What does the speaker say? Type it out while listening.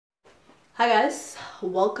Hi guys,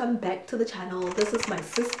 welcome back to the channel. This is my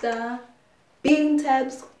sister being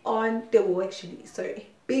tabs on being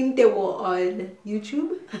on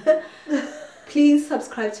YouTube. Please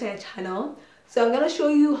subscribe to our channel. So I'm gonna show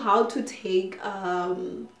you how to take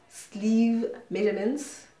sleeve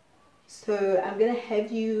measurements. So I'm gonna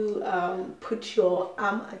have you put your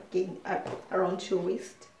arm again around your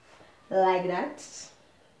waist like that.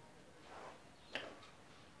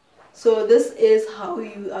 So this is how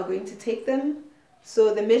you are going to take them.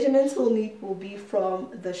 So the measurements we'll need will be from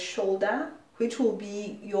the shoulder, which will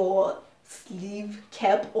be your sleeve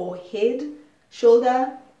cap or head,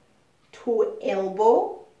 shoulder to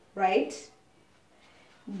elbow, right?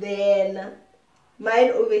 Then mine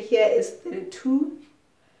over here is 32.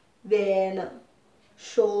 Then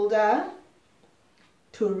shoulder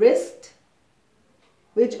to wrist,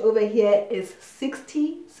 which over here is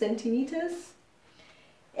 60 centimeters.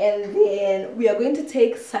 And then we are going to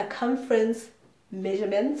take circumference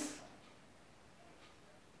measurements.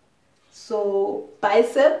 So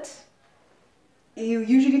bicep, you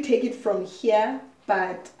usually take it from here,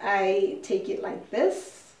 but I take it like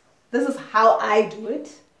this. This is how I do it.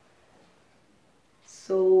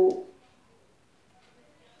 So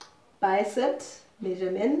bicep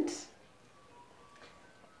measurement,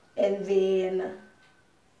 and then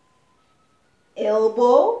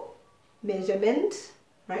elbow measurement,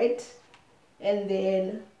 right? And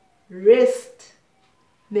then wrist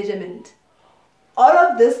measurement. All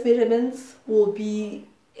of these measurements will be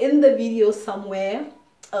in the video somewhere.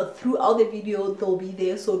 Throughout the video they'll be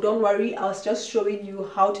there, so don't worry. I was just showing you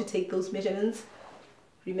how to take those measurements.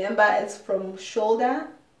 Remember, it's from shoulder,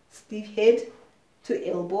 sleeve head to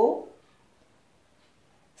elbow,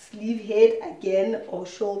 sleeve head again or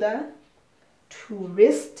shoulder to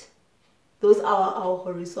wrist. Those are our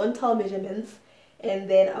horizontal measurements. And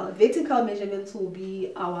then our vertical measurements will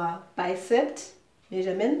be our bicep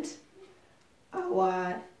measurement,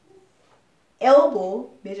 our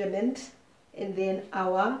elbow measurement, and then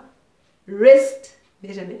our wrist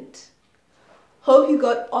measurement. Hope you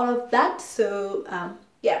got all of that. So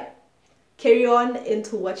yeah, carry on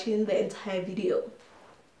into watching the entire video.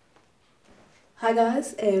 Hi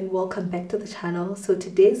guys, and welcome back to the channel. So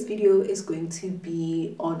today's video is going to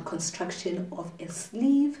be on construction of a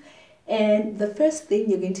sleeve. And the first thing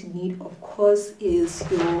you're going to need, of course, is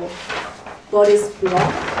your bodice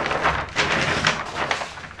block.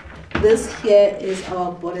 This here is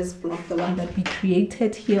our bodice block, the one that we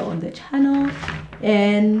created here on the channel.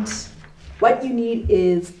 And what you need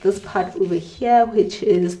is this part over here, which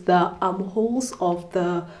is the armholes of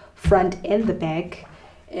the front and the back.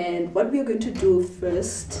 And what we're going to do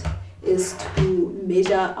first is to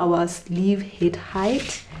measure our sleeve head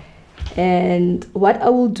height. And what I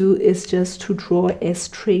will do is just to draw a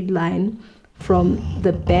straight line from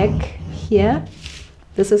the back here.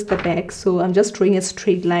 This is the back, so I'm just drawing a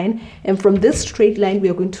straight line, and from this straight line we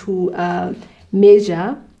are going to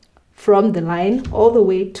measure from the line all the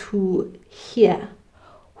way to here,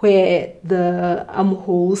 where the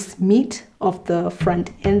armholes meet of the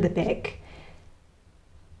front and the back.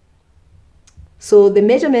 So the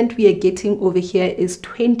measurement we are getting over here is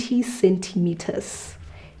 20 centimeters.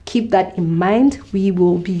 Keep that in mind, we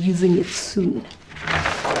will be using it soon.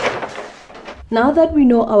 Now that we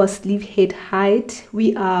know our sleeve head height,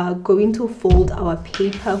 we are going to fold our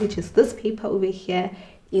paper, which is this paper over here,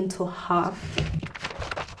 into half.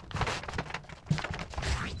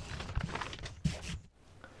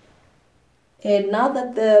 And now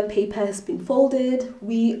that the paper has been folded,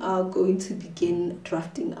 we are going to begin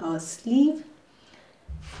drafting our sleeve.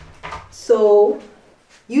 So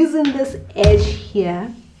using this edge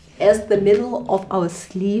here as the middle of our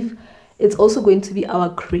sleeve, it's also going to be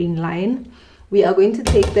our crane line. We are going to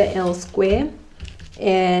take the L square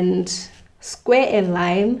and square a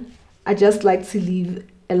line. I just like to leave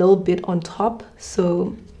a little bit on top,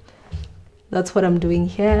 so that's what I'm doing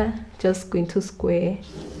here. Just going to square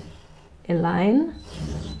a line.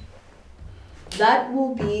 That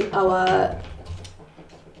will be our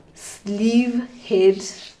sleeve head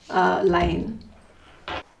line.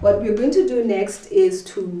 What we're going to do next is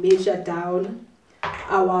to measure down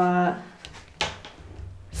our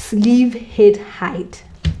sleeve head height.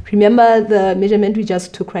 Remember the measurement we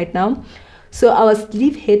just took right now. So our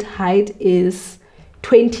sleeve head height is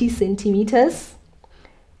 20 centimeters.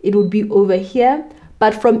 It would be over here,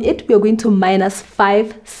 but from it we are going to minus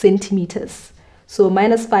 5 centimeters. So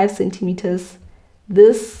minus 5 centimeters,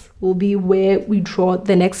 this will be where we draw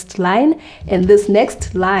the next line, and this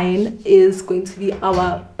next line is going to be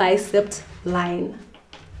our bicep line.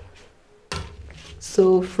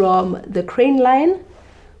 So from the crane line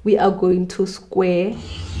we are going to square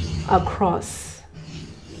across.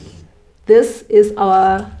 This is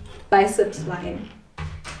our biceps line.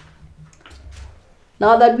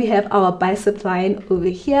 Now that we have our bicep line over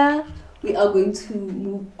here, we are going to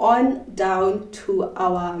move on down to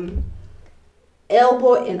our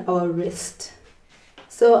elbow and our wrist.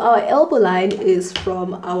 So our elbow line is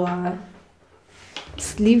from our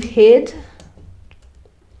sleeve head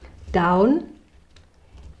down,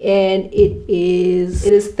 and it is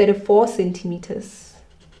 34 centimeters,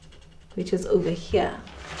 which is over here.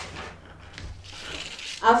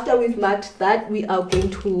 After we've marked that, we are going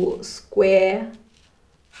to square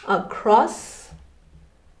across.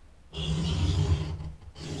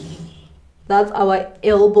 That's our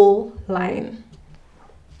elbow line.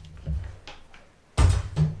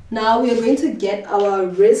 Now we are going to get our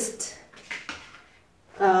wrist.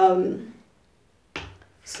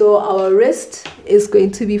 So our wrist is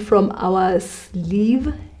going to be from our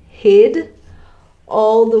sleeve head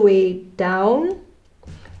all the way down,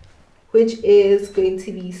 which is going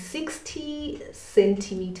to be 60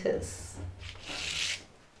 centimeters.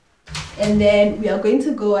 And then we are going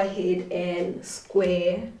to go ahead and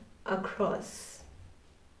square across.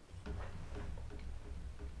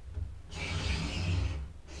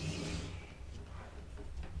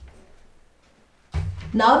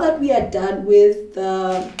 Now that we are done with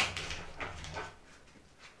the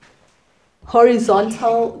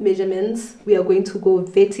horizontal measurements, we are going to go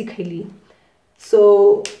vertically.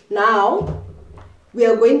 So now we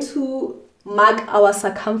are going to mark our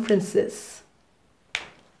circumferences.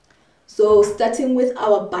 So starting with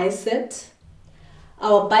our bicep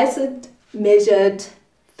measured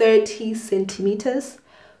 30 centimeters.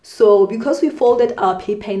 So because we folded our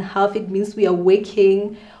paper in half, it means we are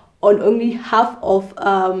working on only half of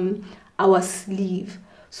our sleeve.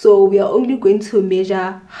 So we are only going to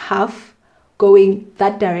measure half going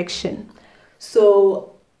that direction.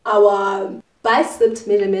 So our bicep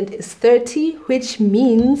measurement is 30, which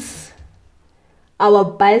means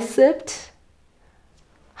our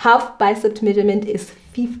half bicep measurement is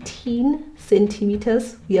 15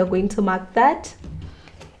 centimeters. We are going to mark that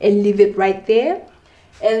and leave it right there.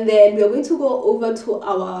 And then we are going to go over to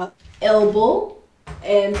our elbow,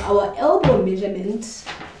 and our elbow measurement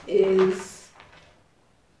is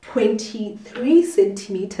 23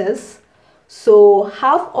 centimeters. So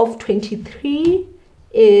half of 23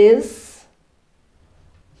 is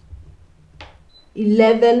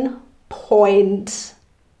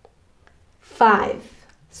 11.5.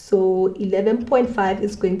 So 11.5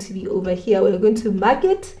 is going to be over here. We're going to mark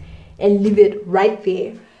it and leave it right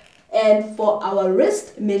there. And for our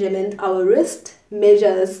wrist measurement, our wrist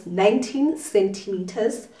measures 19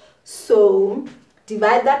 centimeters. So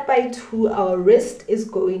divide that by 2. Our wrist is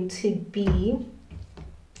going to be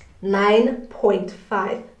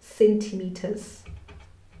 9.5 centimeters.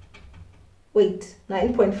 Wait,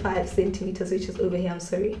 9.5 centimeters, which is over here. I'm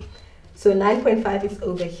sorry. So 9.5 is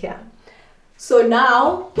over here. So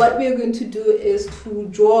now what we're going to do is to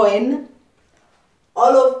join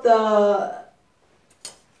all of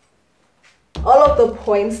the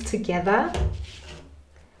points together.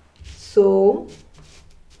 So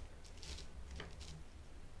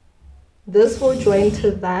this will join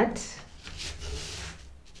to that,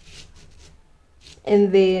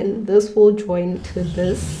 and then this will join to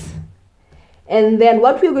this. And then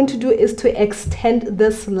what we're going to do is to extend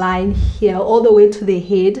this line here all the way to the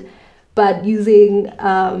head, but using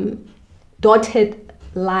dotted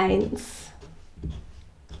lines.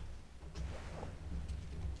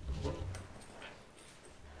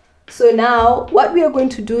 So now what we are going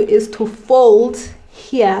to do is to fold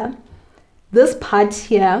here, this part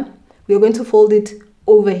here, we are going to fold it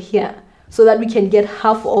over here so that we can get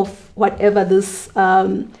half of whatever this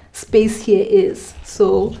space here is.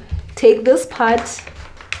 So take this part,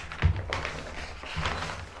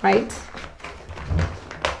 right,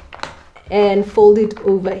 and fold it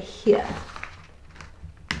over here.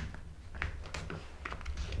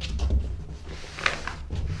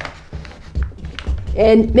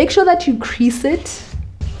 And make sure that you crease it.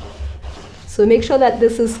 So make sure that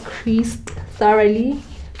this is creased thoroughly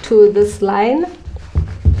to this line,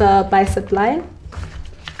 the bicep line.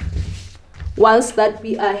 Once that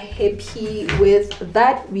we are happy with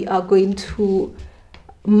that, we are going to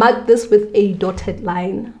mark this with a dotted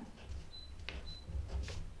line.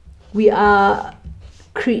 We are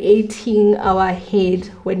creating our head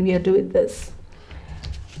when we are doing this.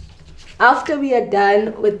 After we are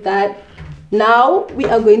done with that, now we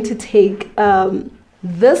are going to take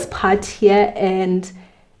this part here and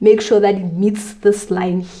make sure that it meets this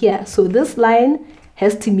line here. So this line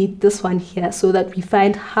has to meet this one here so that we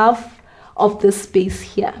find half of this space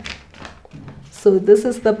here. So this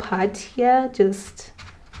is the part here, just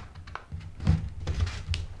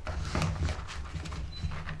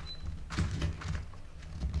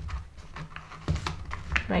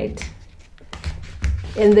right,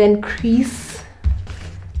 and then crease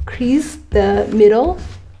the middle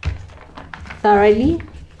thoroughly,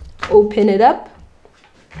 open it up,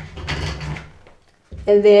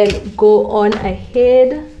 and then go on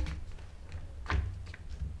ahead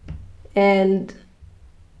and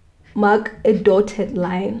mark a dotted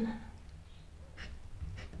line.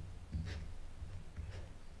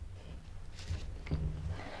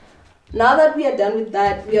 Now that we are done with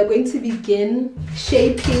that, we are going to begin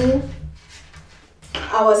shaping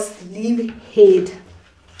our sleeve head.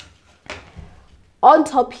 On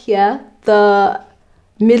top here, the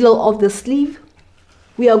middle of the sleeve,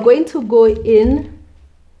 we are going to go in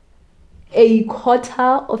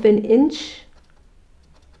 1/4 of an inch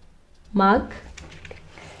mark.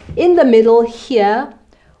 In the middle here,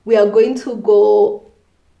 we are going to go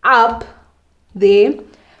up there.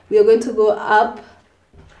 We are going to go up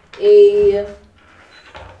a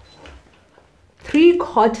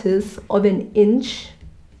 3/4 of an inch.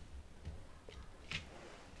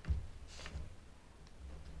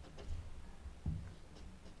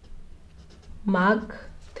 Mark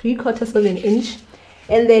 3/4 of an inch,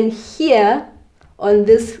 and then here on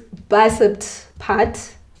this bicep part,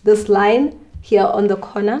 this line here on the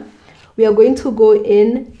corner, we are going to go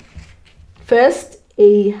in first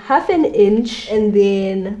a 1/2 inch and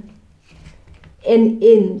then an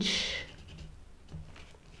inch.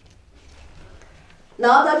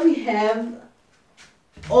 Now that we have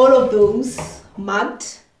all of those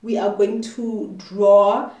marked, we are going to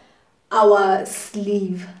draw our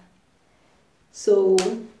sleeve. So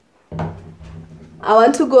I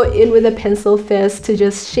want to go in with a pencil first to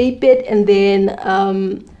just shape it, and then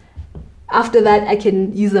after that I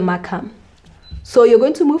can use a marker. So you're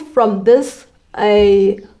going to move from this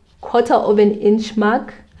 1/4 of an inch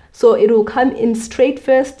mark, so it will come in straight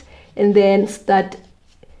first and then start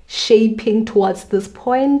shaping towards this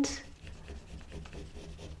point.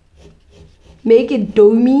 Make it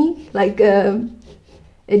domey, like a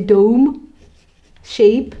dome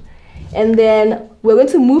shape. And then we're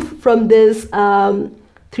going to move from this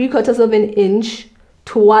 3/4 of an inch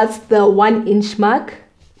towards the 1 inch mark,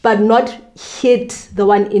 but not hit the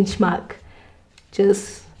 1 inch mark.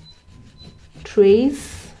 Just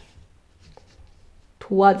trace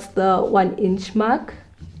towards the 1 inch mark,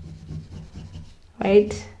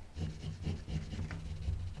 right?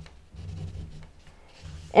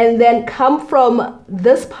 And then come from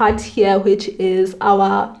this part here, which is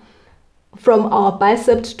from our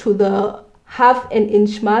bicep to the 1/2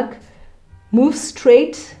 inch mark, move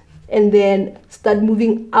straight and then start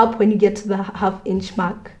moving up when you get to the 1/2 inch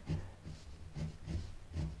mark.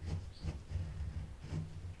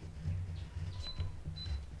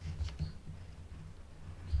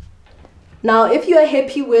 Now, if you are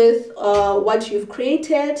happy with what you've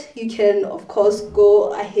created, you can of course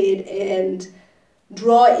go ahead and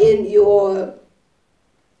draw in your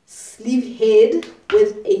sleeve head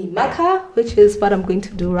with a marker, which is what I'm going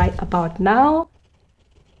to do right about now.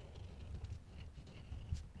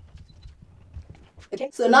 Okay,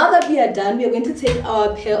 so now that we are done, we are going to take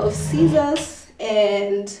our pair of scissors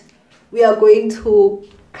and we are going to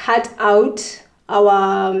cut out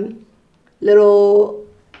our little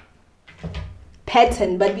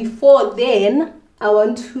pattern. But before then, I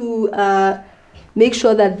want to make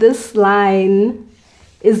sure that this line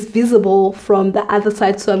is visible from the other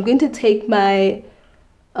side. So I'm going to take my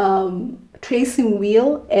tracing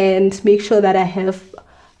wheel and make sure that I have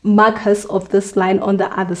markers of this line on the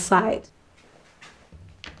other side.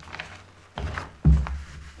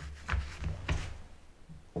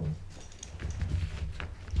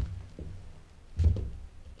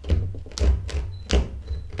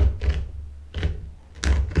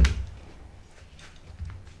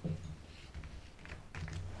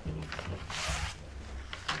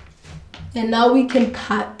 And now we can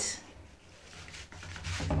cut.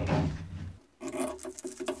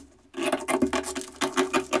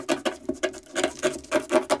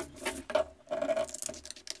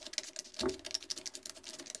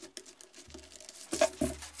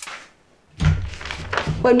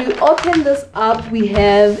 When we open this up, we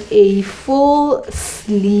have a full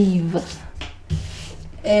sleeve.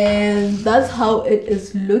 And that's how it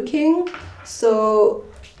is looking. So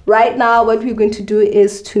right now, what we're going to do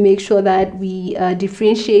is to make sure that we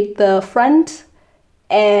differentiate the front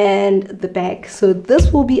and the back. So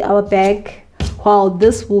this will be our back, while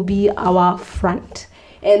this will be our front.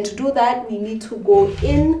 And to do that, we need to go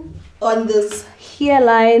in on this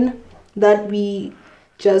hairline that we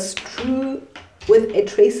just drew with a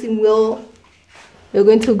tracing wheel. We're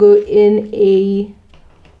going to go in a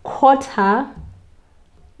quarter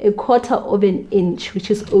of an inch, which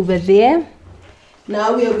is over there.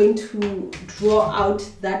 Now we are going to draw out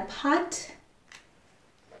that part.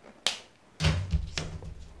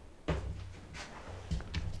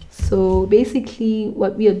 So basically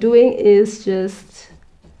what we are doing is just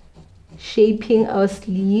shaping our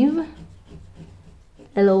sleeve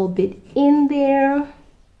a little bit in there.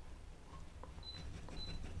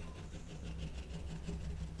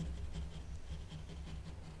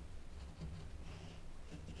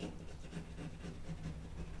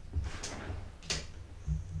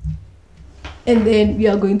 And then we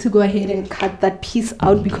are going to go ahead and cut that piece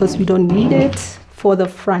out because we don't need it for the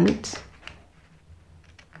front.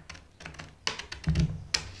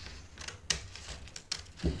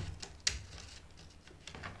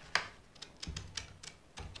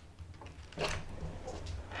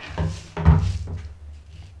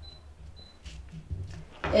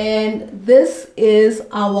 And this is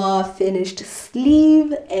our finished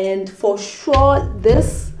sleeve, and for sure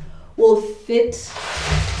this will fit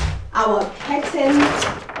our pattern.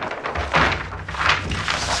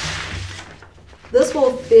 This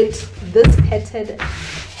will fit this pattern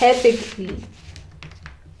perfectly.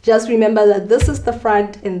 Just remember that this is the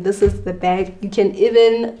front and this is the back. You can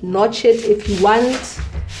even notch it if you want.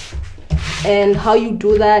 And how you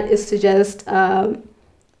do that is to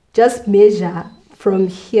just measure from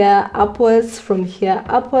here upwards,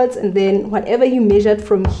 and then whatever you measured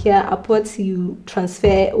from here upwards, you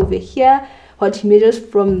transfer over here. What you measured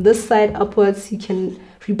from this side upwards, you can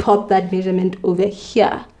report that measurement over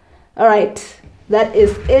here. All right, that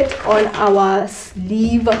is it on our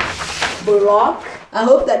sleeve block. I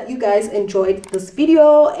hope that you guys enjoyed this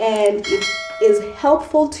video and it is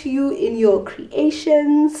helpful to you in your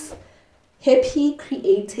creations. Happy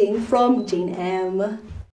creating from Jane M.